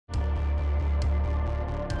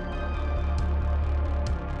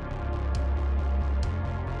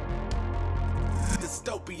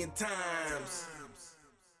dystopian times.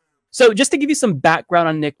 So just to give you some background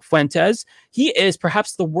on Nick Fuentes, he is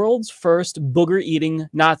perhaps the world's first booger-eating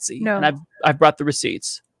Nazi. No. And I've brought the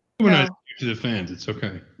receipts. We're not to the fans. It's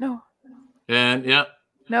okay. No. And yep.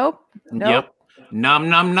 Nope. Yep. Num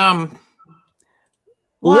num num.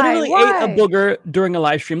 Literally ate a booger during a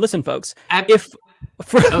live stream. Listen, folks, if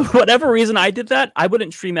for whatever reason I did that, I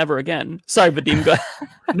wouldn't stream ever again. Sorry, Vadim, go ahead.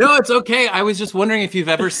 No, it's okay. I was just wondering if you've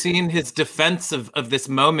ever seen his defense of this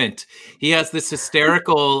moment. He has this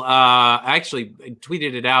hysterical. Actually, I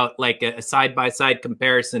tweeted it out like a side-by-side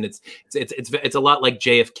comparison. It's a lot like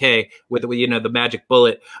JFK with the magic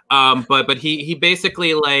bullet. But he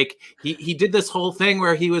basically he did this whole thing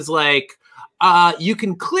where he was like, you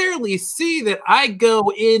can clearly see that I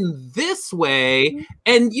go in this way,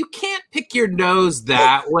 and you can't pick your nose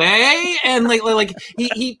that way. And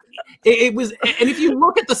it was. And if you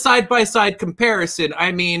look at the side by side comparison,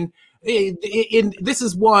 I mean, this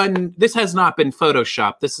has not been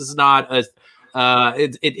photoshopped. This is not a.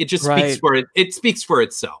 It just speaks for it. It speaks for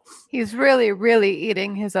itself. He's really, really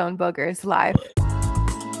eating his own boogers live.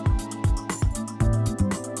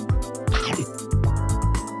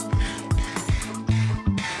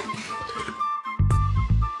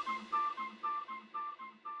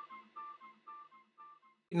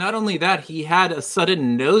 Not only that, he had a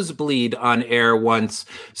sudden nosebleed on air once.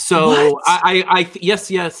 So yes,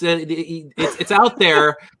 it's out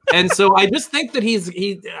there. And so I just think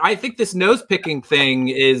that I think this nose picking thing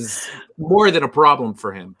is more than a problem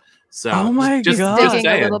for him. So oh my God, digging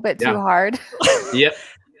a little bit too hard. Yep.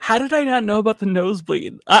 How did I not know about the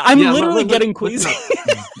nosebleed? I'm literally getting queasy.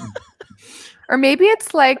 Or maybe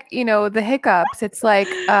it's like, the hiccups. It's like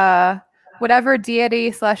whatever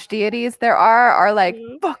deity/deities there are like,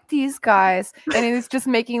 fuck these guys. And he's just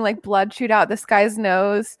making like blood shoot out this guy's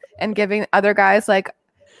nose and giving other guys like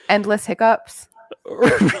endless hiccups.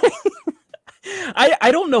 I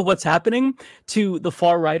don't know what's happening to the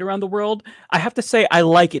far right around the world. I have to say I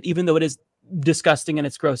like it, even though it is disgusting and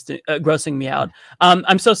it's grossing me out.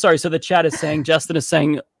 I'm so sorry. So the chat is saying, Justin is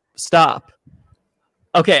saying, stop.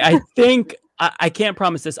 Okay, I think I can't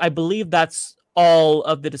promise this. I believe that's all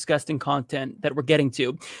of the disgusting content that we're getting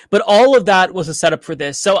to, but all of that was a setup for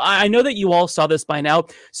this. So I know that you all saw this by now.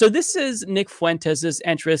 So this is Nick Fuentes'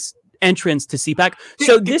 entrance to CPAC.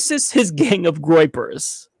 So this is his gang of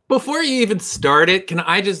groypers. Before you even start it, can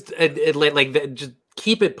I just just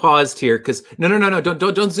keep it paused here? Because no,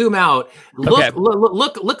 don't zoom out.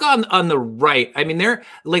 Look on the right. I mean, they're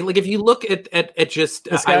like if you look at just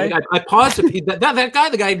this guy? I paused that guy,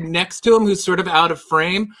 the guy next to him who's sort of out of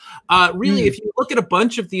frame. Really, if you look at a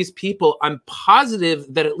bunch of these people, I'm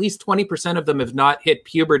positive that at least 20% of them have not hit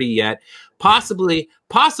puberty yet, possibly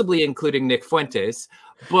including Nick Fuentes.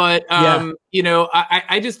 But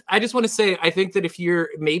I just want to say, I think that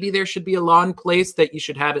maybe there should be a law in place that you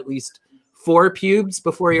should have at least 4 pubes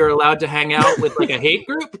before you're allowed to hang out with like a hate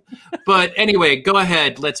group. But anyway, go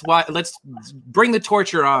ahead. Let's bring the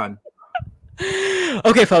torture on.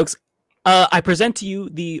 Okay, folks. I present to you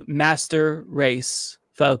the master race,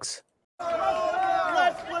 folks.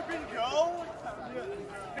 Let's flip and go.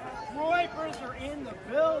 Groypers are in the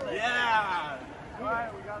building. Yeah. All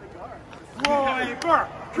right, we got a guard. Groyper.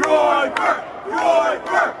 Groyper.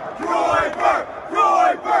 Groyper. Groyper.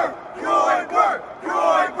 Groyper. Groyper. Groyper.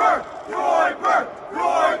 Groyper. Groyper.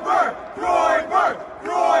 Groyper.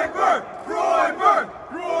 Groyper. Groyper.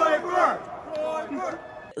 Groyper. Groyper.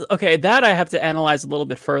 Okay, that I have to analyze a little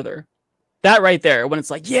bit further. That right there, when it's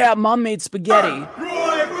like, yeah, mom made spaghetti.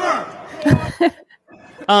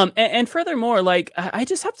 And furthermore, like, I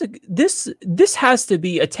just have to. This has to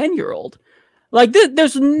be a 10-year-old. Like,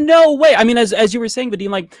 there's no way. I mean, as you were saying, Vadim,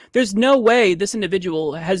 like, there's no way this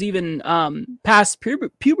individual has even passed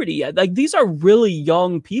puberty yet. Like, these are really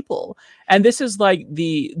young people, and this is like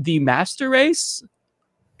the master race.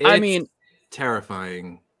 I mean,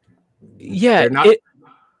 terrifying. Yeah,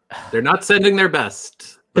 they're not sending their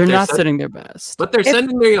best. They're not sending their best, but they're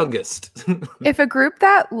sending their youngest. If a group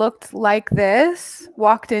that looked like this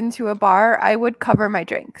walked into a bar, I would cover my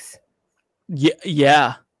drinks.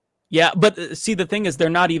 Yeah. But see, the thing is, they're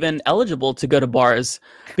not even eligible to go to bars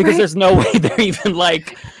because there's no way they're even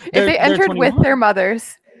like. If they entered with their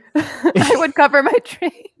mothers, I would cover my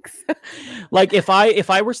drinks. Like if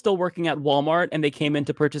I were still working at Walmart and they came in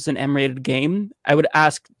to purchase an M-rated game, I would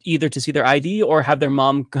ask either to see their ID or have their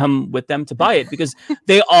mom come with them to buy it because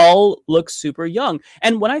they all look super young.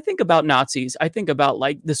 And when I think about Nazis, I think about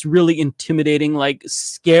like this really intimidating, like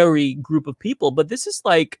scary group of people. But this is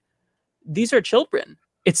like, these are children.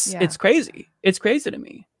 It's crazy. It's crazy to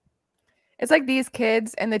me. It's like these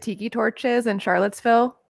kids and the tiki torches in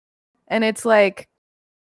Charlottesville. And it's like,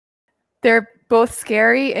 they're both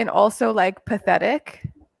scary and also like pathetic.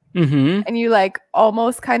 Mm-hmm. And you like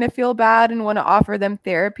almost kind of feel bad and want to offer them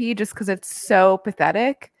therapy just because it's so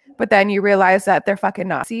pathetic. But then you realize that they're fucking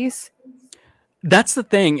Nazis. That's the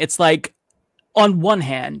thing. It's like, on one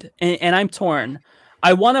hand, and I'm torn,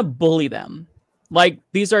 I want to bully them. Like,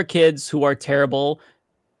 these are kids who are terrible.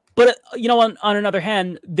 But, you know, on another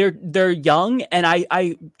hand, they're young, and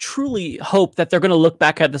I truly hope that they're going to look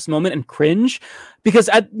back at this moment and cringe. Because,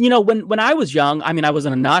 when I was young, I mean, I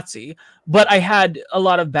wasn't a Nazi, but I had a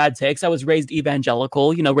lot of bad takes. I was raised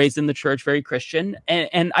evangelical, raised in the church, very Christian.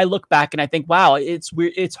 And I look back and I think, wow, it's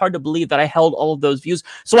weird. It's hard to believe that I held all of those views.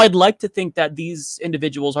 So I'd like to think that these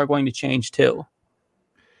individuals are going to change too.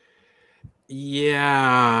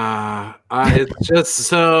 Yeah, it's just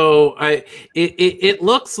so it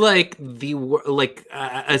looks like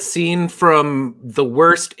a scene from the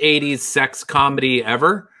worst '80s sex comedy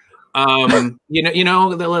ever. Like all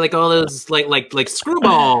those like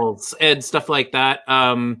screwballs and stuff like that.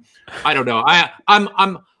 I don't know.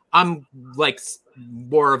 I'm like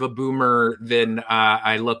more of a boomer than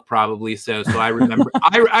I look, probably. So I remember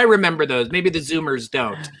I remember those. Maybe the Zoomers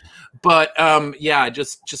don't, but yeah,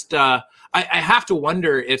 just. I have to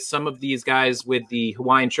wonder if some of these guys with the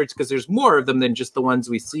Hawaiian shirts, because there's more of them than just the ones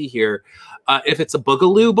we see here, if it's a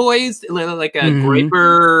Boogaloo Boys, like a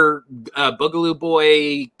Graper Boogaloo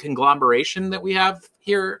Boy conglomeration that we have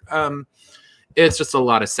here, it's just a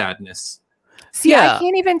lot of sadness. See, I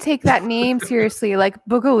can't even take that name seriously, like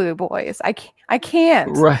Boogaloo Boys. I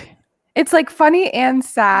can't. Right. It's like funny and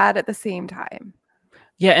sad at the same time.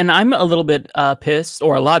 Yeah, and I'm a little bit pissed,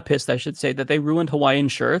 or a lot pissed, I should say, that they ruined Hawaiian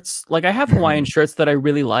shirts. Like, I have Hawaiian shirts that I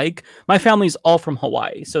really like. My family's all from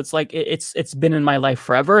Hawaii, so it's like it's been in my life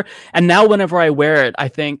forever. And now whenever I wear it, I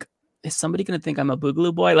think, is somebody going to think I'm a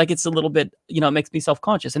Boogaloo Boy? Like, it's a little bit, it makes me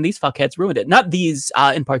self-conscious. And these fuckheads ruined it. Not these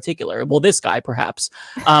in particular. Well, this guy, perhaps.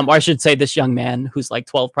 Or I should say this young man who's like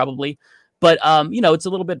 12 probably. But, it's a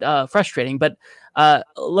little bit frustrating. But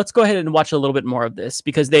let's go ahead and watch a little bit more of this,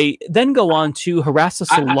 because they then go on to harass a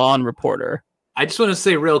salon reporter. I just want to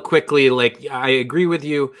say real quickly, like, I agree with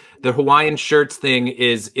you. The Hawaiian shirts thing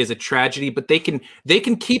is a tragedy, but they can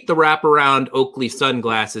keep the wraparound Oakley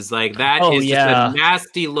sunglasses. Like, that is just a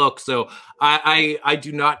nasty look. So I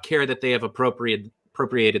do not care that they have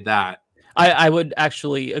appropriated that. I would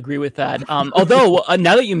actually agree with that. Although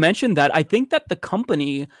now that you mentioned that, I think that the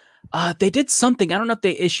company, they did something. I don't know if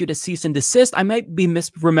they issued a cease and desist. I might be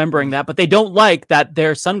misremembering that, but they don't like that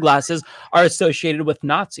their sunglasses are associated with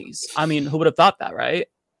Nazis. I mean, who would have thought that, right?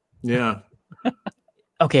 Yeah.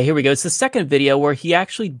 Okay, here we go. It's the second video where he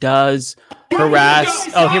actually does harass.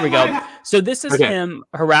 Oh, here we go. So this is him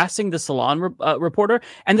harassing the salon reporter,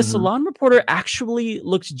 and the salon reporter actually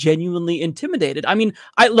looks genuinely intimidated. I mean,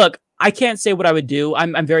 I can't say what I would do.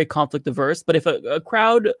 I'm very conflict averse, but if a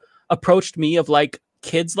crowd approached me of like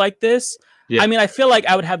kids like this, I mean, I feel like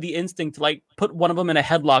I would have the instinct to like put one of them in a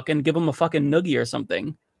headlock and give them a fucking noogie or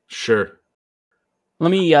something. Sure.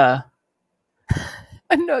 Let me a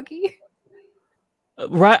noogie.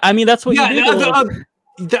 Right. I mean, that's what you do.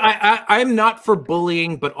 I'm not for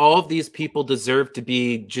bullying, but all of these people deserve to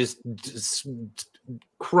be just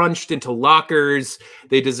crunched into lockers.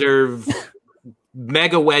 They deserve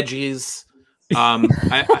mega wedgies.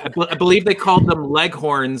 I believe they called them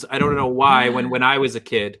leghorns. I don't know why when I was a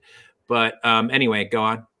kid, but anyway, go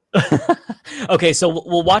on. Okay, so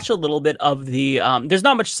we'll watch a little bit of the there's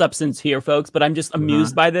not much substance here, folks, but I'm just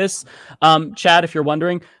amused by this. Chad, if you're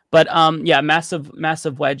wondering, but yeah, massive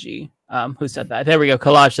wedgie. Who said that? There we go.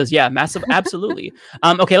 Collage says, yeah, massive. Absolutely.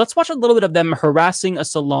 Okay, let's watch a little bit of them harassing a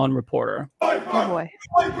salon reporter. Oh boy.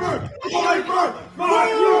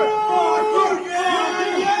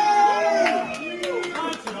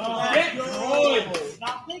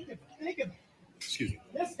 Excuse me.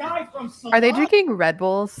 This guy from Are they drinking Red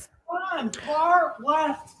Bulls? Far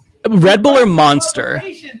left. Red Bull or Monster?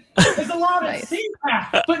 There's a lot of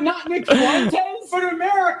CPAC, but not Nick Fuentes. But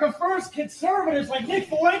America First conservatives like Nick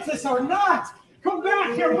Fuentes are not. Come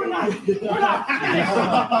back here. We're not. You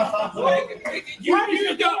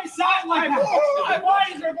don't sound like that.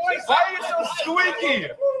 Why is your voice? Why are you so squeaky?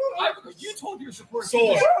 You told your supporters.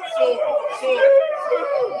 Sword.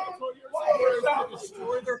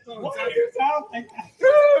 Destroy their phones. Why do you sound like that?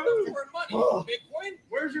 Bitcoin?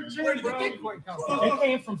 Where's your gin, bro? Bitcoin come from? It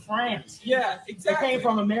came from France. Yeah, exactly. It came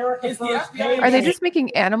from America First. Are they just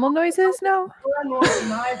making animal noises? No. I don't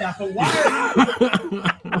deny that, but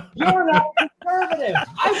why? You're not conservative.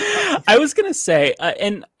 I was gonna say,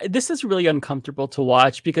 and this is really uncomfortable to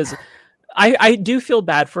watch because I do feel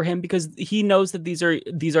bad for him because he knows that these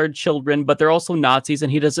are children, but they're also Nazis,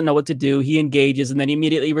 and he doesn't know what to do. He engages, and then he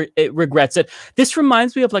immediately regrets it. This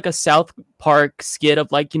reminds me of like a South Park skit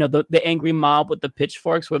of like, you know, the angry mob with the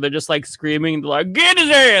pitchforks, where they're just like screaming, like, get his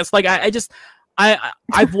ass! Like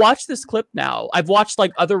I've watched this clip now. I've watched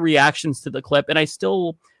like other reactions to the clip, and I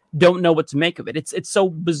still don't know what to make of it. It's so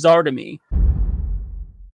bizarre to me.